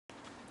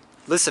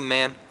Listen,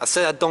 man, I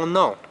said I don't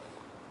know.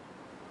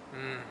 I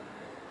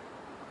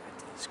had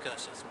to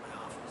discuss this in my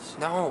office.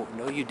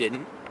 No, you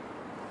didn't.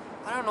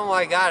 I don't know what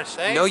I gotta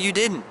say. No, you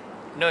didn't.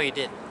 No, you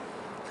didn't.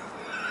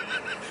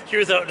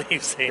 You're without name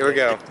saying Here we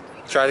go.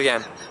 Try it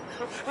again.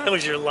 That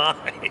was your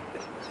line.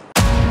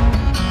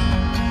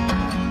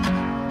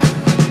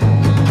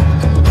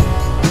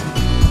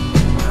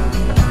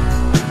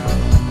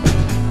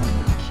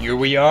 Here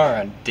we are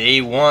on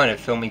day 1 of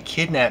filming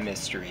Kidnap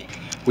Mystery.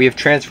 We have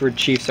transferred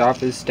Chief's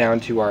office down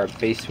to our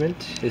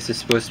basement. This is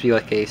supposed to be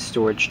like a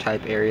storage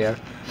type area.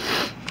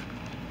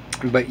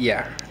 But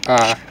yeah,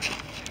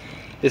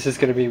 this is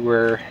going to be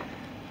where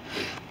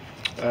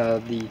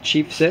the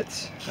Chief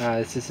sits.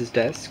 This is his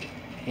desk.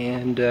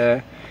 And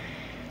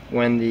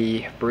when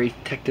the brave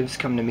detectives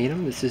come to meet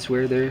him, this is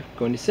where they're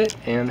going to sit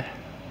and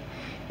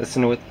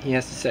listen to what he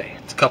has to say.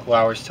 It's a couple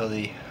hours till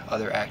the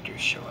other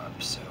actors show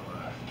up, so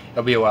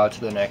it'll be a while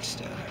to the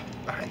next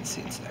behind the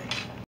scenes thing.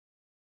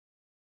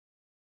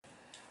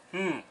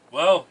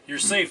 Well, you're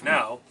safe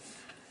now,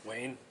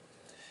 Wayne.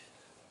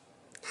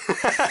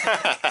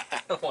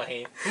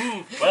 Wayne.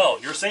 Well,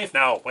 you're safe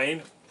now,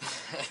 Wayne.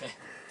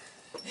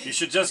 You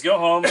should just go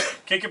home,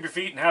 kick up your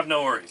feet, and have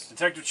no worries.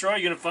 Detective Troy,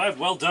 Unit 5,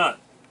 well done.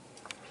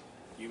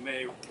 You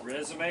may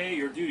resume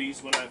your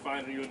duties when I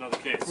find you another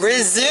case.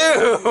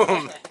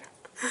 Resume!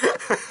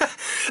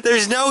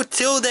 There's no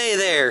tilde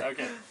there.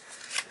 Okay.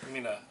 I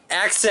mean,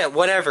 Accent,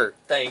 whatever.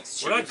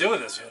 Thanks. we're not doing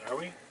this yet, are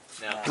we?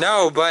 No.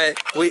 No, but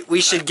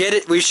we should get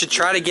it. We should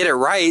try to get it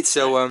right.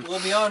 So We'll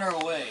be on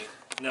our way.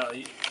 No,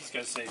 he's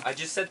got to say. I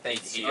just said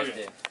thanks. He just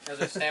did.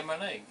 As I stand my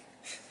leg.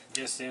 You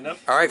gotta stand up.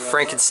 all right,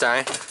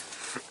 Frankenstein.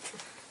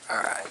 All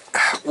right.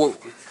 Whoa.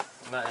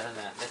 No.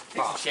 Let's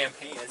take some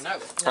champagne. No.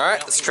 All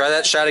right, let's try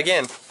that shot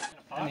again.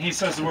 And he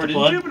says the word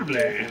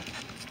indubitably.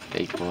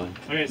 Fake one.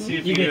 Okay, see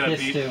if You you get do that, this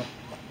Pete. too.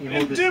 You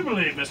hold this,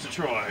 Indubitably, Mr.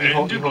 Troy. you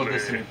hold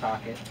this in Indubitably. your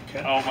pocket.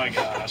 Oh my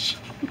gosh.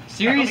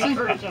 Seriously?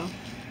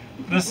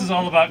 This is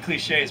all about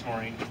cliches,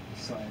 Maureen.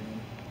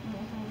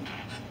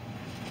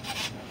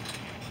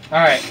 All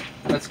right,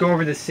 let's go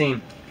over this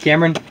scene.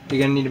 Cameron,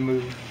 you're gonna need to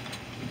move.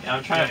 Yeah,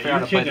 I'm trying to figure you're out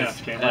how to play kidnapped,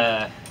 this.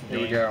 Cameron. Here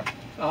we go.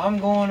 I'm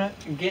going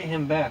to get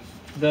him back.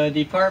 The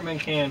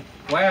department can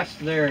waste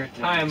their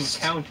time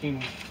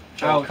counting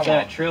out come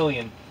that on.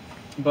 trillion.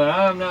 But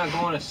I'm not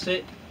going to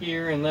sit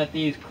here and let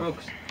these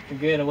crooks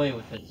get away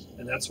with it.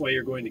 And that's why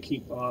you're going to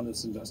keep on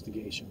this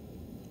investigation.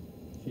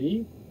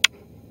 See?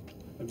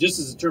 I'm just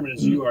as determined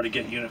as you are to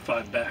get Unit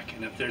 5 back,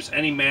 and if there's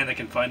any man that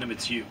can find him,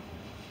 it's you.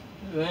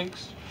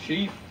 Thanks,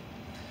 Chief.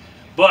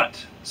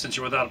 But, since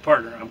you're without a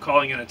partner, I'm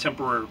calling in a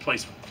temporary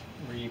replacement.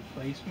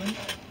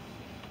 Replacement?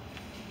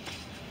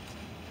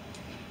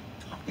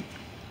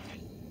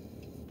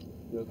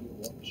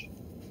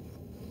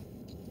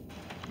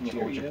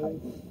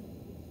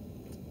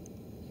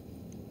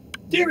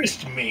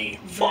 Dearest me,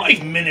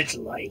 5 minutes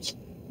late.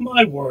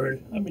 My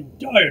word, I'm in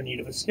dire need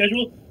of a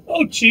schedule.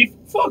 Oh, Chief,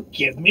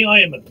 forgive me, I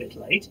am a bit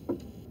late.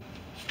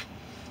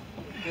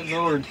 Good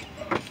lord.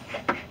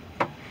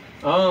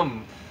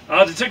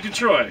 Detective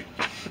Troy.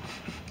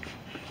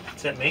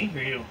 Is that me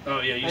or you?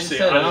 Oh, yeah, you I just say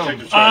said,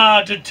 Detective Troy.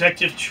 Ah,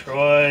 Detective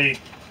Troy.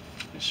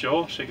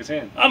 Sure, shake his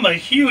hand. I'm a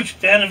huge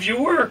fan of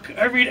your work.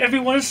 I read every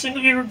one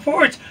single of your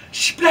reports.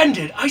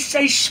 Splendid. I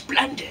say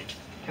splendid.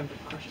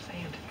 Crush his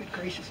hand. Good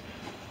gracious.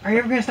 Are you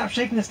ever going to stop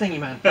shaking this thingy,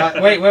 man?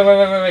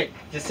 Wait.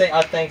 Just say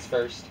thanks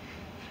first.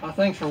 Oh,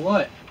 thanks for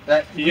what?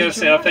 You gotta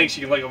say, oh, thanks,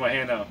 you can let go of my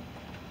hand now.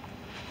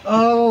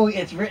 Oh,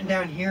 it's written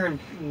down here in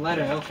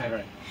letter. Okay. All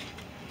right.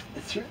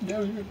 It's written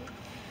down here.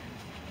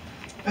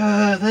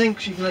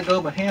 Thanks. You can let go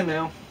of my hand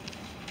now.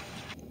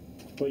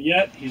 But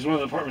yet, he's one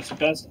of the department's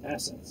best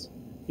assets.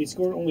 He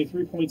scored only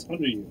 3 points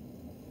under you.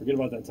 Forget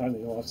about that time that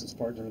he lost his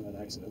part during that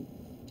accident.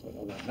 But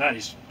other than that,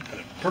 he's got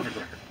a perfect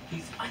record.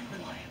 He's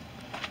unreliable.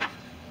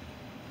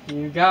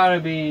 You gotta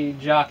be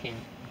joking.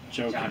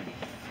 Joking.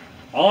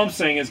 All I'm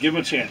saying is give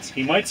him a chance.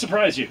 He might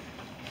surprise you.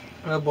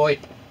 Oh boy.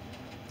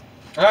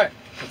 All right,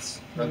 let's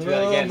run through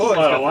that again. A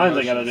lot of lines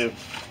I gotta do.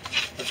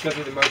 Let's go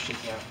through the motions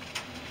now.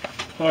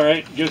 All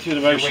right, go through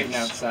the You're motions. waiting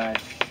outside.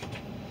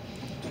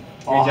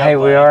 Oh, hey,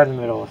 we are in the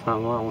middle of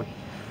something, aren't we?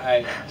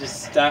 Alright,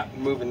 just stop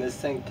moving. This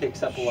thing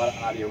picks up a lot of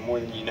audio, more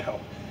than you know.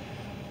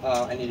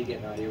 I need to get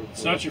an audio.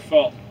 It's not your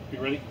fault.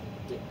 You ready?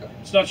 Yeah, go ahead.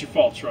 It's not your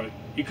fault, Troy.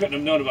 You couldn't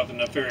have known about the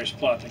nefarious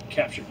plot to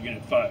capture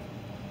Unit 5.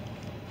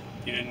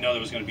 You didn't know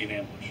there was going to be an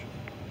ambush.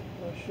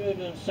 I should have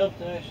done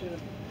something. I should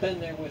have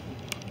been there with him.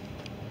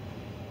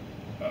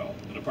 Well,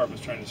 the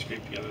department's trying to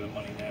scrape together the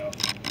money now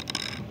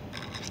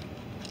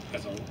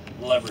as a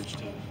leverage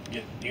to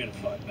get Unit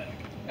 5 back.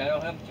 I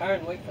don't have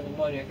time to wait for the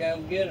money. I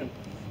gotta get him.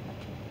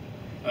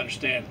 I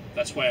understand.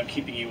 That's why I'm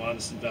keeping you on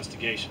this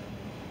investigation.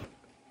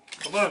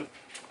 Come on.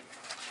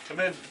 Come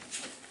in.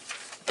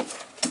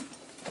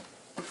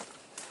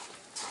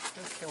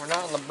 Okay, we're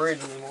not on the bridge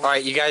anymore.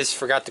 Alright, you guys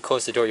forgot to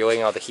close the door. You're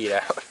letting all the heat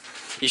out.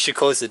 You should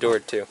close the door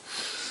too.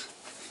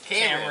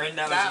 Cameron,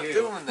 that Stop was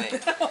you. doing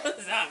that. That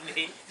was not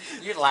me.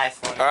 You're the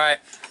last one. Alright.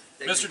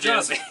 Mr.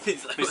 Johnson,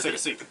 please take a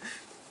seat.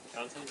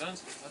 Johnson.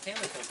 What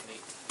family company?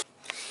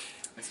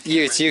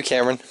 It's you,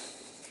 Cameron.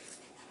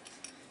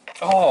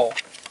 Oh,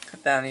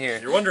 down here.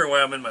 You're wondering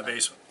why I'm in my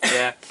basement.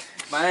 Yeah.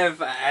 Mind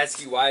if I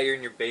ask you why you're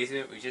in your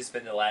basement? We just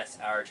spent the last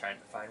hour trying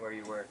to find where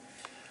you were.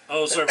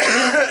 Oh, sorry about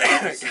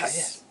that. God,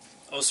 yes.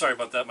 Oh, sorry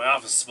about that. My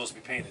office is supposed to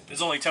be painted.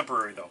 It's only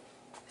temporary, though.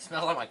 It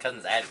smells like my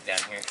cousin's attic down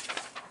here.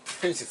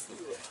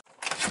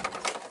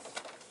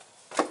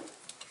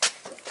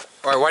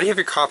 Alright, why do you have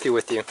your coffee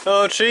with you?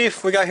 Oh,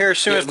 Chief, we got here as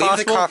soon as Leave the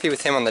possible. coffee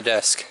with him on the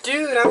desk.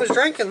 Dude, I was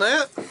drinking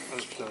that.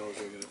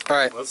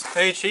 Alright.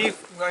 Hey,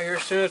 Chief, we got here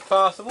as soon as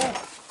possible.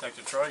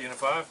 Detective Troy, Unit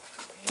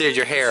 5. Dude,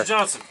 your hair. Mr.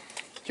 Johnson,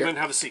 come in and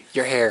have a seat.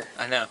 Your hair.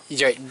 I know.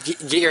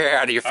 Get your hair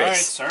out of your All right,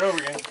 face. start over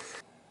again.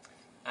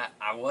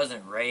 I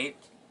wasn't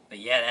raped, but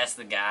yeah, that's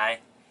the guy.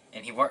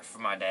 And he worked for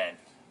my dad.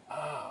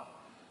 Ah,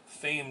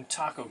 famed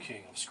Taco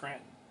King of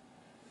Scranton.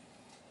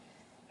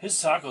 His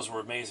tacos were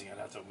amazing, I'd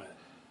have to admit.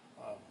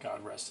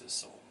 God rest his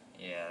soul.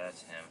 Yeah,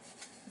 that's him.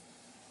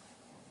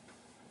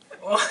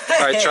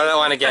 Alright, try that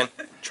line again.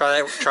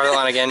 Try that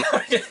line again.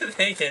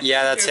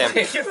 Yeah, that's him.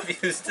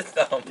 Confused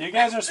thumb. You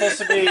guys are supposed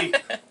to be...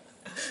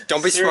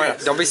 Don't be smart.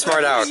 Don't be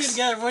smart, Alex.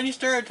 When you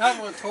started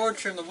talking about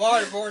torture and the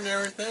waterboard and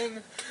everything.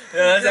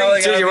 Yeah, that's all I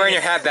Dude, got you're me. wearing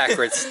your hat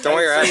backwards. Don't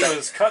wear your hat It backwards.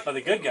 was cut by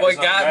the good guys. What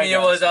not the got bad me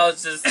guys. was I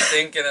was just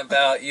thinking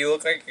about you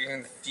look like a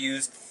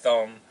confused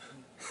thumb.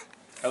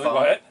 I look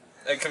what?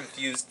 A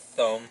confused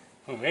thumb.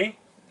 Who, me?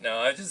 No,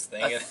 I was just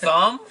thinking. A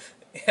thumb?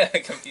 Yeah, a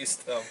confused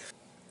thumb.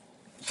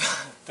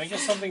 Think of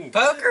something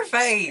Poker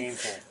face!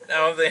 painful.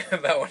 Now I'm thinking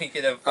about when you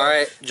get a.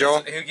 Alright, Joel.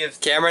 Who gives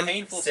Cameron.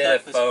 Painful Sid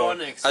stuff a is phone?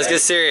 fun. Let's get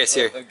serious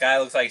here. The guy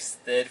looks like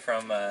Sid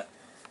from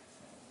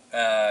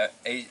Ice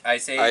Age.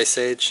 Ice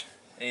Age.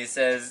 And he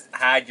says,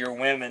 "Hide your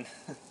women."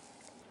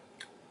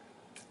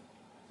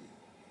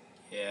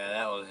 Yeah,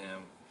 that was him.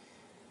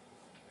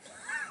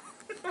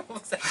 What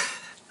was that?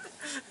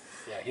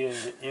 Yeah, he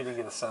didn't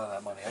get a cent of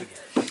that money.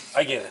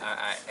 I get it.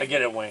 I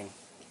get it, Wayne.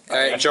 I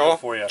Alright, feel Joel. it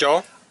for you.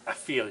 Joel. I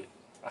feel it.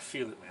 I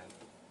feel it, man.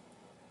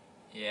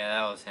 Yeah,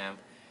 that was him.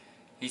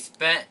 He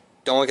spent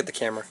Don't look at the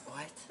camera.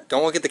 what?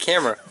 Don't look at the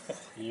camera.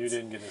 You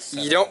didn't get a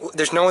cent. You don't.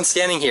 There's no one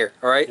standing here.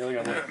 All right. You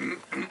look at me.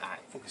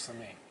 Focus on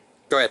me.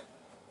 Go ahead.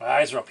 My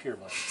eyes are up here,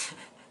 man.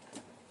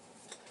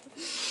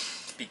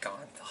 Be gone,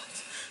 thought.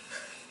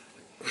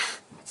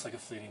 It's like a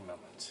fleeting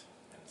moment,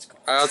 and it's gone.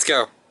 All right, let's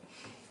go.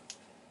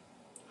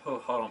 Oh,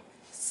 hold on.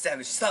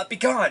 Savage, stop! Be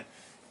gone.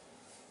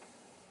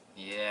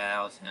 Yeah,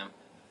 that was him.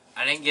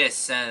 I didn't get a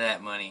cent of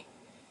that money.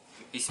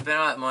 He spent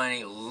all that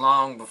money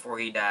long before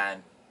he died,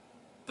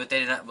 but they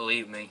did not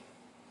believe me.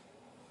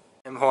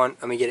 Hold on.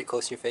 Let me get it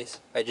close to your face.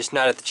 All right, just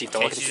nod at the chief.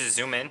 Don't look at the. just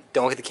zoom in?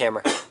 Don't look at the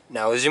camera.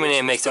 No, zooming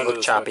in makes it look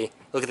This choppy. way.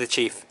 Look at the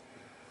chief.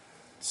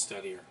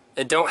 Steadier.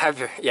 And don't have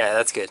your. Yeah,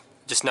 that's good.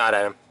 Just nod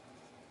at him.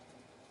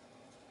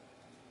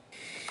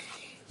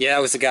 Yeah,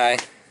 that was the guy.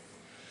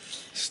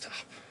 Stop.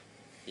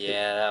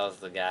 Yeah, that was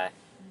the guy.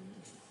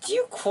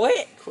 You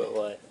quit? Quit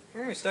what? We're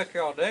gonna be stuck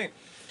here all day.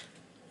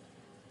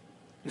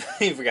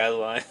 You forgot the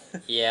line.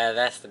 Yeah,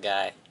 that's the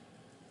guy.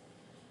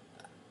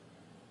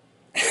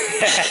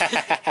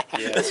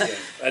 Yeah, that's good.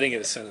 I didn't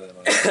get a cent of that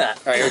money. All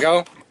right, here we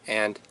go.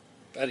 And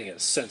I didn't get a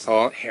cent of Oh.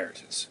 the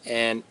inheritance.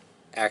 and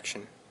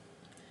action.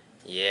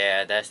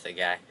 Yeah, that's the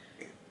guy.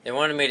 They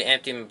wanted me to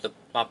empty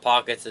my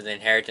pockets of the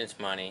inheritance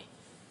money,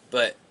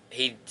 but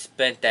he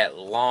spent that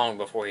long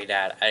before he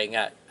died. I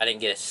didn't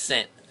get a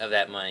cent of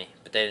that money,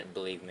 but they didn't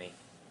believe me.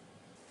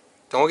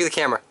 Don't look at the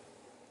camera.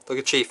 Look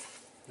at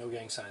chief. No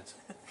gang signs.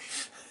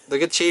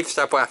 Look at chief.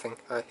 Stop laughing.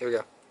 All right, here we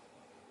go.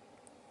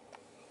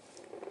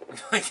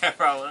 Yeah,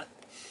 probably.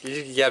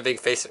 You got a big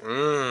face.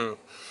 All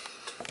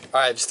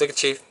right, just look at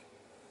chief.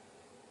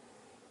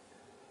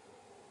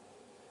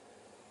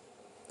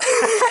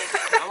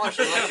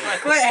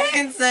 Quit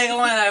hand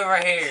signaling over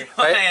here.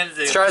 All right,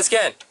 let's try this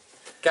again.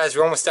 Guys,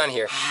 we're almost done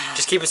here.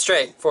 Just keep it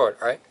straight forward,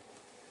 all right?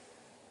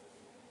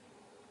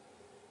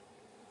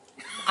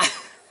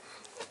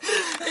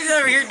 He's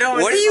over here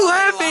doing. What are you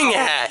laughing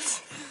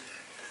at?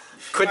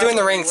 Quit doing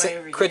the ring.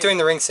 Quit doing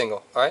the ring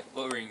signal, all right?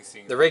 What ring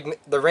signal?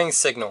 The ring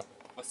signal.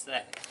 What's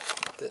that?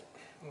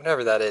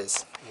 Whatever that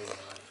is.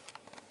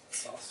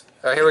 Awesome.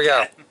 All right, here we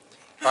go.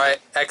 All right,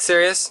 X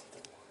serious.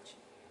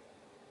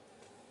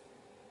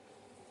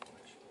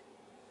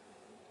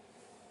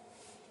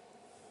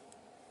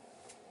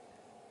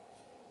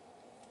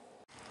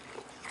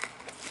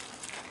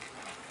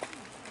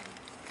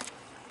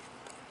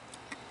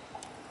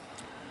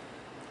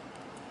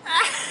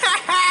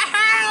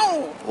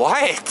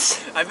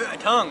 What? I bit my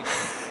tongue.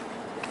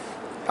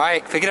 All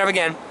right, pick it up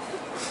again.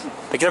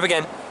 Pick it up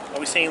again. Are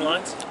we saying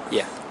lines?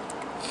 Yeah.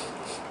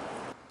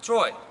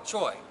 Troy,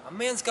 a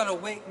man's gotta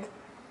wait.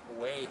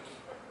 Wait.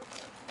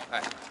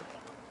 Alright.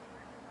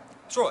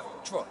 Troy,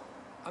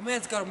 a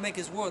man's gotta make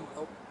his word.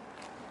 Oh,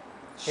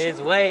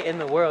 His way in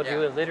the world, Yeah.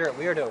 you illiterate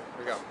weirdo. Here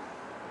we go.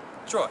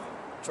 Troy,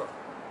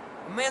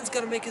 a man's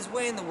gotta make his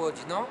way in the world,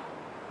 you know?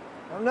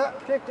 I'm not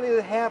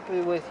particularly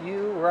happy with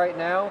you right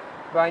now,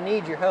 but I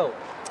need your help.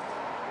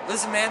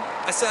 Listen, man,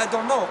 I said I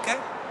don't know, okay?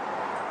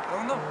 I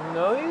don't know.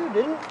 No, you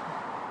didn't.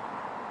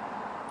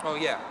 Oh,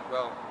 yeah,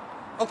 well,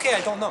 okay,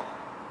 I don't know.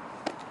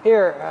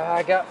 Here,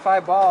 I got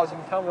 5 balls. You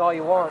can tell me all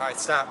you want. Alright,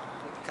 stop.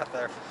 Cut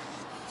there.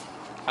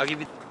 I'll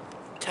give you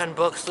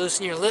 $10.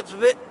 Loosen your lips a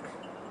bit.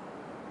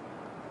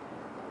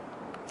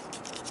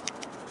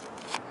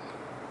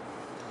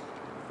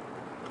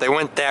 They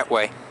went that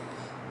way.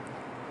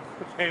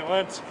 Hey,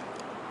 let's.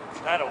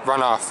 I don't.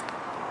 Run off.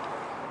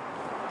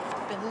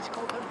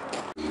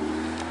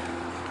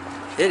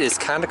 It is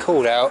kind of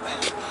cold out.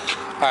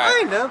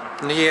 Alright.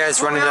 You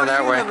guys running down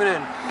that way.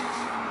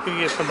 You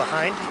get from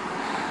behind?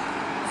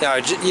 No,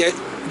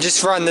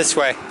 just run this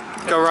way.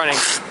 Go running.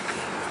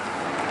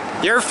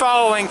 You're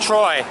following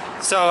Troy,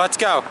 so let's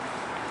go.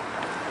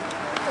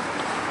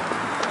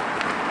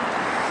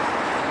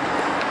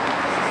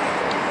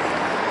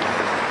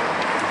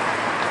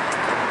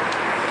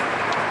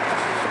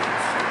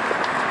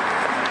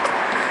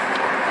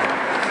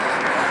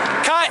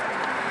 Cut!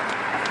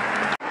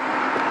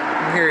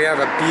 Here you have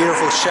a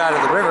beautiful shot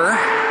of the river.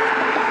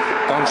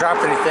 Don't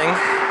drop anything.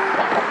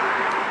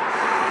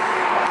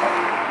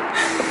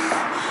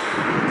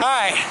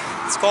 Alright,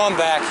 let's pull him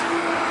back.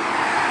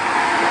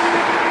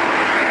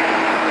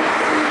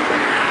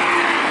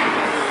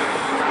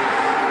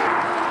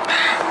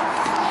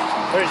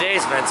 What a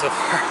day's been so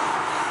far.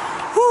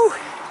 Whew,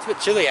 it's a bit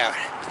chilly out.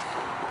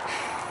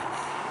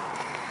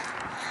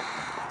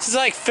 This is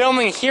like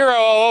filming Hero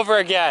all over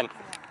again.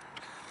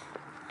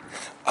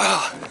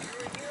 Oh.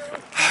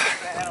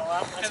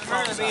 I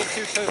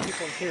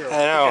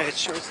know. Okay, it's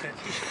short stand.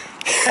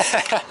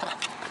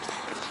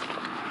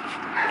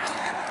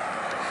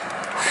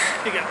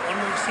 You got one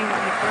more scene in the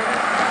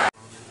corner?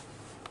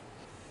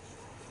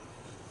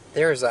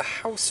 There's a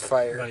house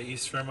fire. By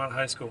East Fairmont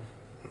High School.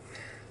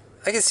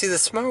 I can see the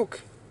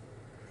smoke.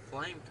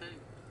 Flame too.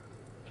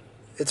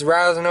 It's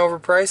rousing over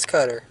Price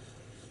Cutter.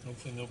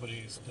 Hopefully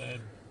nobody's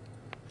dead.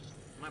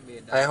 Might be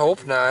a dog. I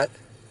hope not.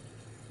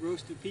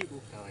 Roasted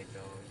people. I like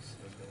dogs.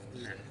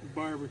 No.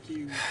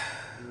 Barbecue.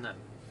 No.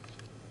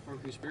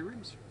 Barbecue spare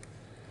ribs.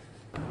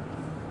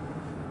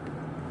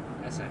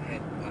 That's a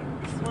head.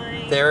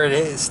 There it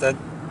is, that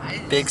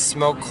big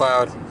smoke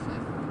cloud.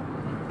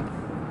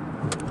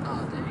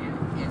 Oh, there you go.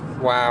 Yeah.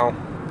 Wow.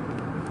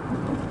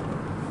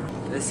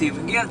 Let's see if we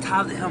can get on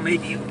top of the hill.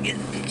 Maybe you can get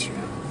a picture. I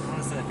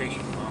want to send a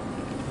picture, Mom.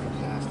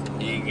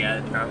 You got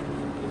it, probably.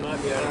 You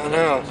might be I out don't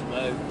know. of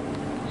smoke.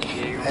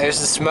 There's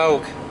the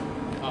smoke.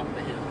 Top of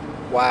the hill.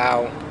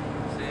 Wow.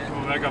 See it?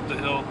 Going back up the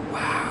hill.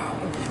 Wow.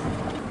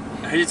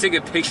 I just took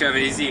a picture of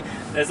it. You see,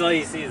 that's all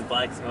you see is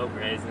black smoke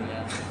rising.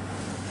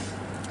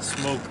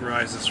 Smoke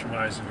rises from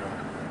Isengard.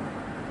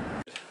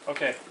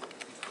 Okay.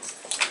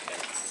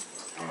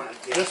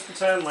 Just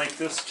pretend like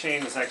this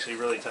chain is actually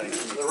really tight.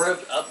 The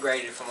rope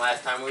upgraded from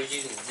last time. We were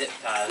using zip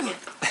ties.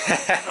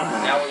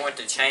 Now we went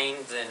to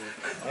chains and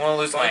I want to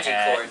lose my bungee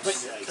hat. cords. Put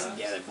it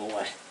together,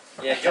 boy.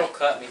 Yeah, Joe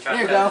cut me trying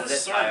Here to you cut go. the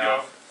zip There tie we go.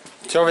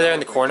 off. It's over there in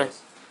the corner.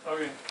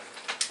 Okay.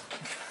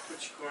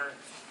 Which corner?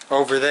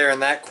 Over there in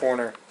that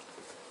corner.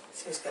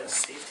 He's got a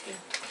safety.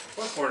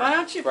 What corner? Why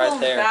don't you Right pull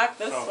them there. back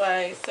this Oh.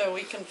 way so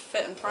we can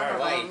fit in front of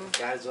them?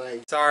 Guys,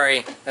 like.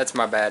 Sorry, that's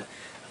my bad.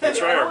 We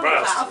try our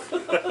best.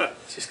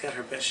 She's got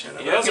her best shut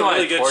up. You know, if you want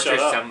really to good torture shut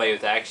up. somebody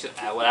with actually,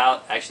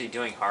 without actually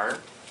doing harm,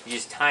 you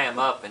just tie them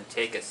up and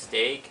take a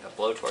stake, a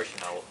blowtorch,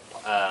 and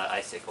a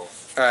icicle.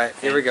 Alright,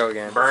 here we go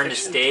again. Burn the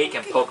stake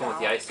and poke them with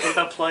the What icicle.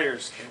 about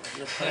pliers?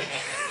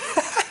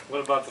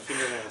 What about the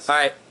fingernails?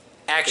 Alright,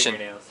 action.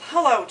 Fingernails.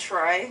 Hello,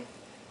 Troy.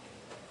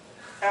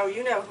 Oh,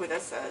 you know who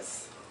this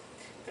is.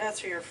 As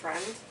for your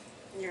friend,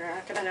 you're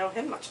not going to know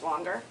him much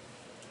longer.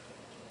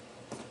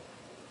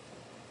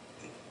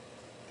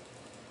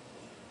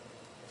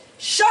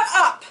 Shut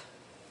up!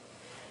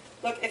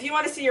 Look, if you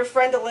want to see your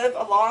friend to live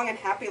a long and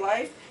happy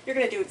life, you're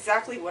going to do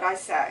exactly what I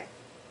say.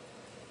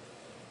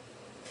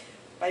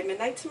 By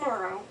midnight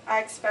tomorrow, I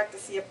expect to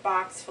see a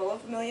box full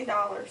of $1 million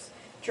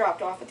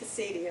dropped off at the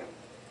stadium.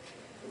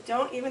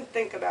 Don't even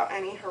think about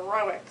any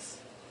heroics,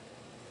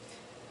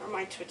 or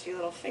my twitchy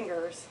little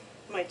fingers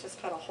might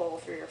just cut a hole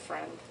through your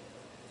friend.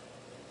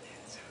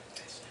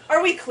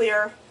 Are we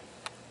clear?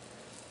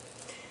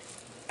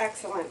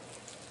 Excellent.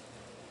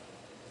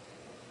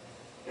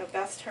 Now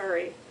best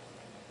hurry.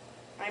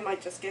 I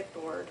might just get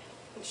bored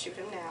and shoot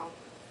him now.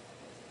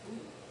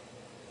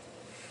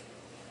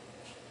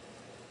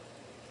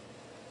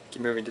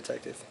 Keep moving,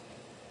 detective.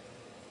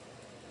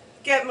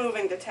 Get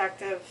moving,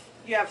 detective.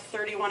 You have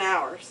 31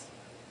 hours.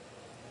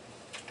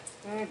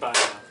 Bye. Wow,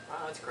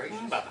 that's gracious.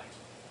 Bye.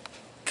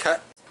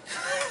 Cut.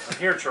 I'm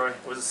here, Troy.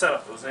 It was a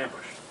setup. It was an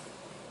ambush.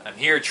 I'm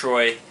here,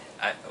 Troy.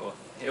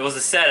 It was a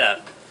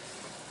setup.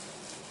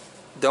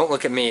 Don't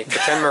look at me.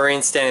 Pretend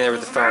Marine's standing there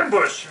with the phone.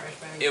 Ambush.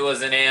 It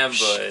was an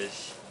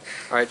ambush.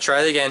 Alright,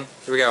 try it again.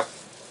 Here we go.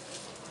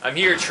 I'm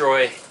here,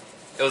 Troy.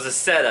 It was a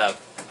setup.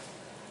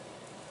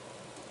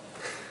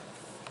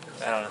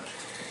 I don't know.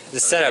 The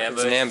setup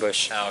was an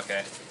ambush. Oh,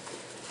 okay.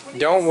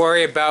 Don't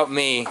worry about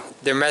me.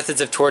 Their methods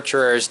of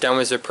torture are as dumb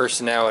as their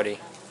personality.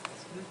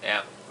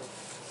 Yeah.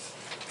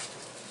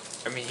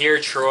 I'm here,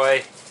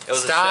 Troy. It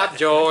was Stop,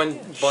 Joel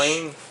and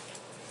Blaine.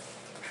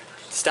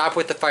 Stop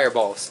with the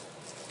fireballs.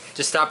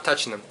 Just stop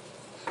touching them.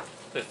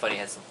 But funny,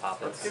 had some Let's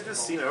pop-its. get this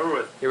scene over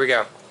with. Here we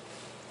go.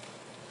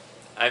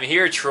 I'm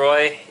here,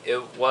 Troy.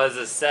 It was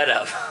a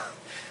setup.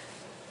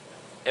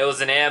 It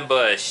was an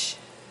ambush.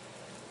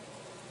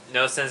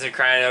 No sense in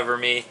crying over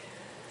me.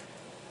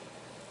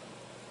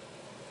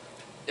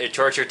 Their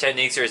torture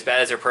techniques are as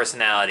bad as their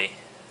personality.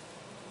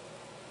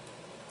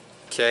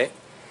 Okay.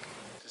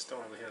 Just don't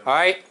really hit him.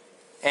 Alright.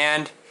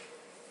 And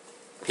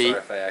Pete. Sorry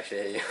if I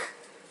actually hit you.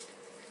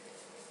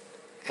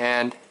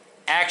 And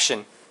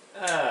action.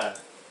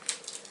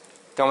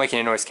 Don't make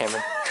any noise,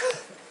 Cameron.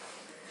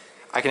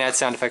 I can add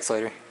sound effects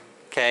later.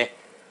 Okay.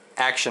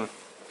 Action.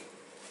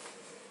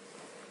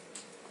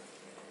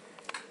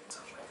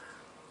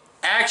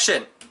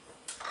 Action!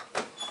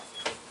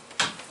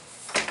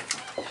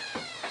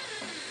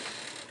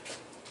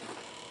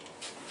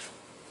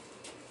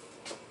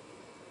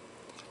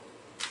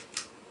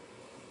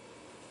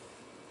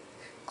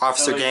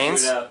 Officer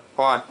Gaines? Hold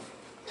on.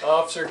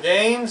 Officer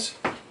Gaines?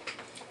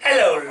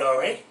 Hello,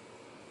 Laurie.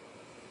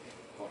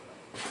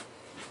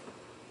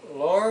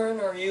 Lauren,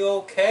 are you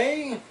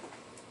okay?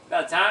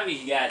 About time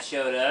you guys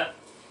showed up.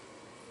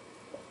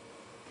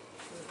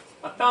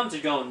 My thumbs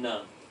are going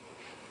numb.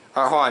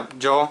 Hold on.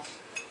 Joel?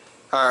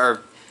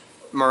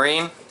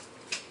 Marine?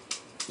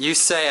 You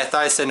say, I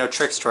thought I said no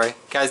tricks, Troy.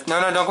 Guys,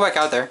 no, don't go back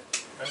out there.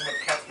 I'm gonna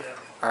cut you.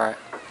 Alright.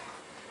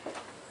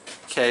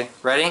 Okay,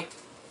 ready?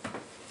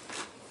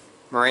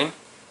 Marine?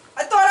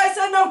 I thought I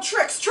said no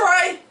tricks,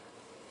 Troy!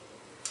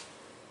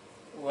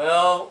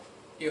 Well,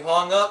 you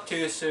hung up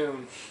too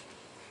soon.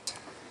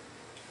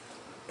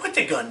 Put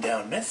the gun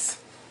down, miss.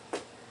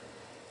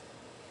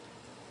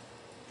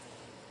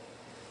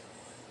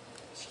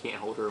 She can't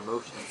hold her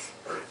emotions.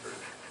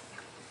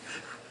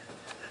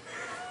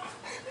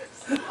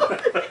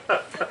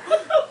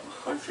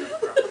 What's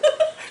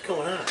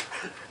going on?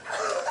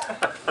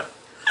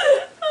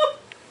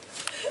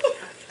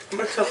 I'm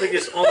gonna tell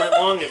this all night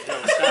long if you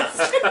don't stop.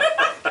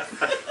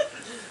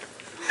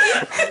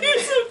 You're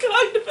so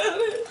kind about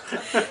it.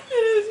 It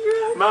is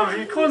great. Mom, if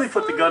you clearly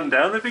put the gun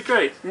down, that'd be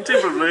great.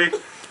 Indubitably.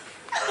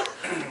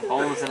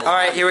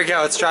 Alright, here we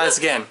go. Let's try this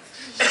again.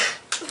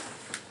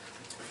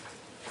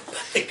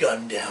 Put the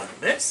gun down,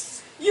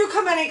 miss. You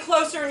come any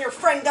closer and your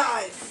friend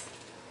dies.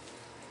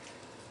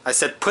 I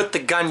said put the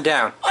gun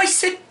down. I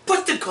said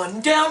put the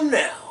gun down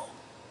now.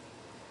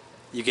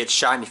 You get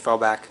shot and you fall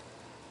back.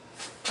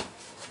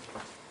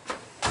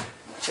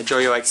 And Joe,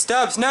 you're like,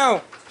 Stubbs,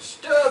 no!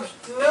 Stubbs,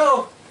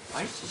 no!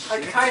 I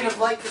kind of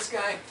like this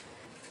guy.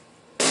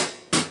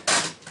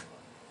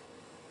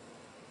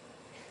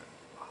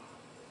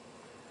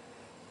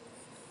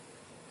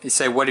 You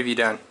say, what have you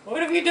done?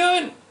 What have you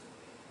done?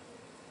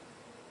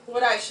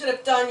 What I should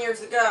have done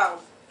years ago.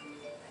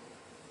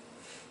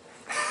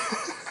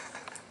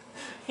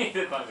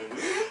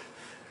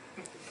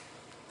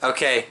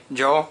 Okay,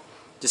 Joel,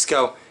 just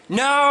go,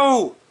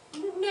 no!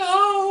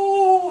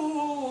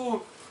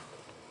 No!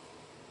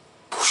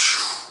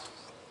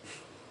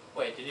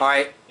 Wait, did you...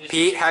 Alright,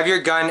 Pete, have your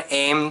gun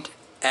aimed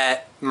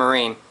at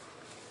Marine.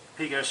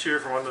 Pete, gonna shoot her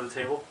from under the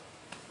table?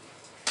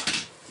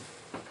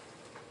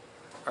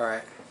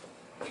 Alright.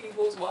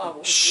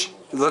 Shh.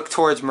 Look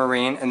towards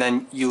Marine, and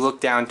then you look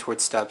down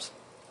towards Stubbs.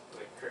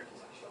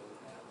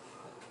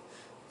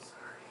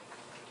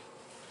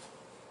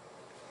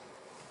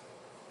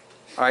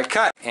 Alright,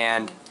 cut.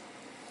 And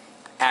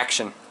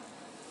action.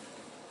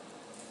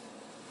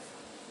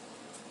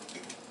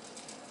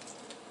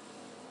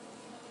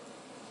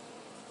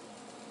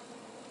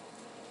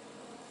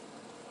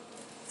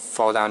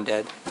 Fall down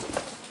dead.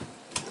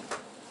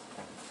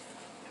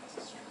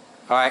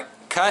 Alright,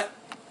 cut.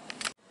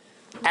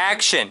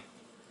 Action.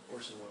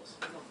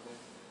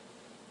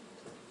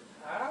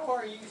 How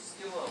are you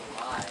still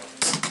alive?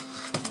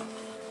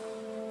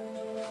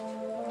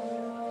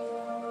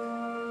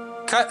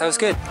 Cut, that was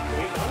good.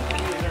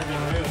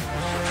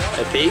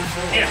 Hey, Pete.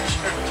 Yeah,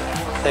 sure.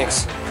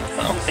 Thanks.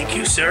 Oh, thank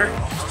you, sir.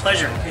 It's a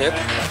pleasure. Yep.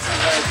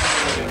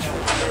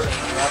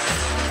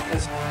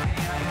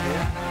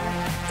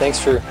 Thanks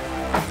for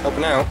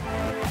helping out.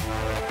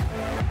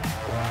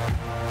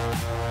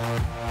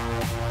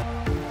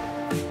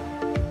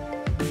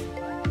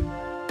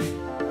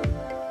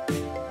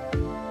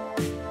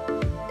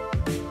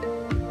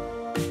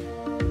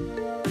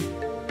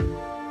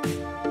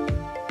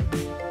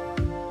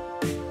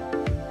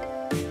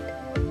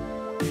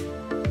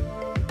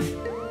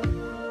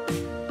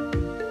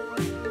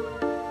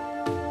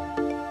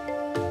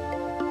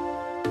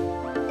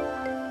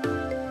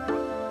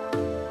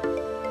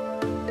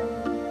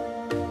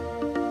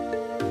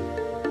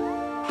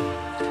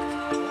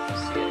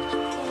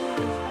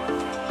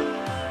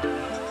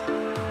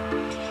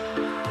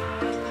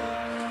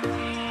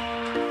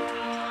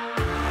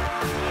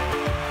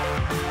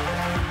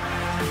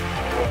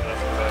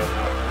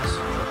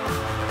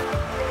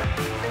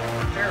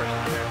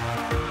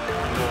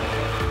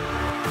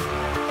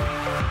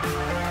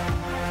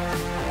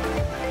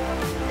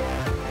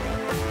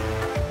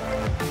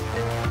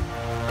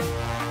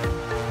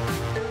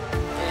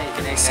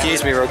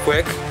 Excuse me real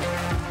quick.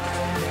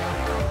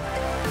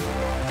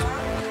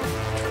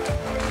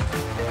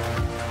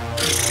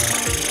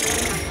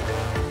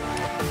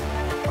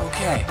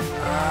 Okay,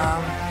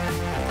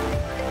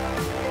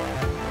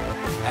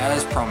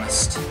 as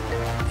promised,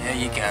 there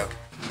you go.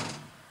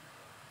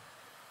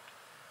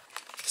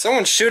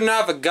 Someone's shooting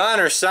off a gun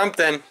or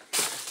something.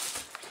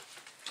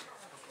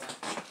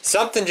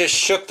 Something just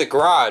shook the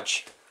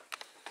garage.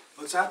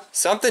 What's that?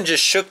 Something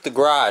just shook the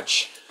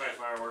garage.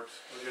 Fireworks.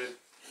 We're good.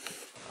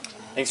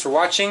 Thanks for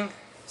watching,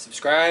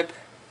 subscribe,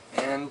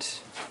 and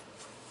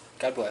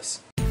God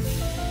bless.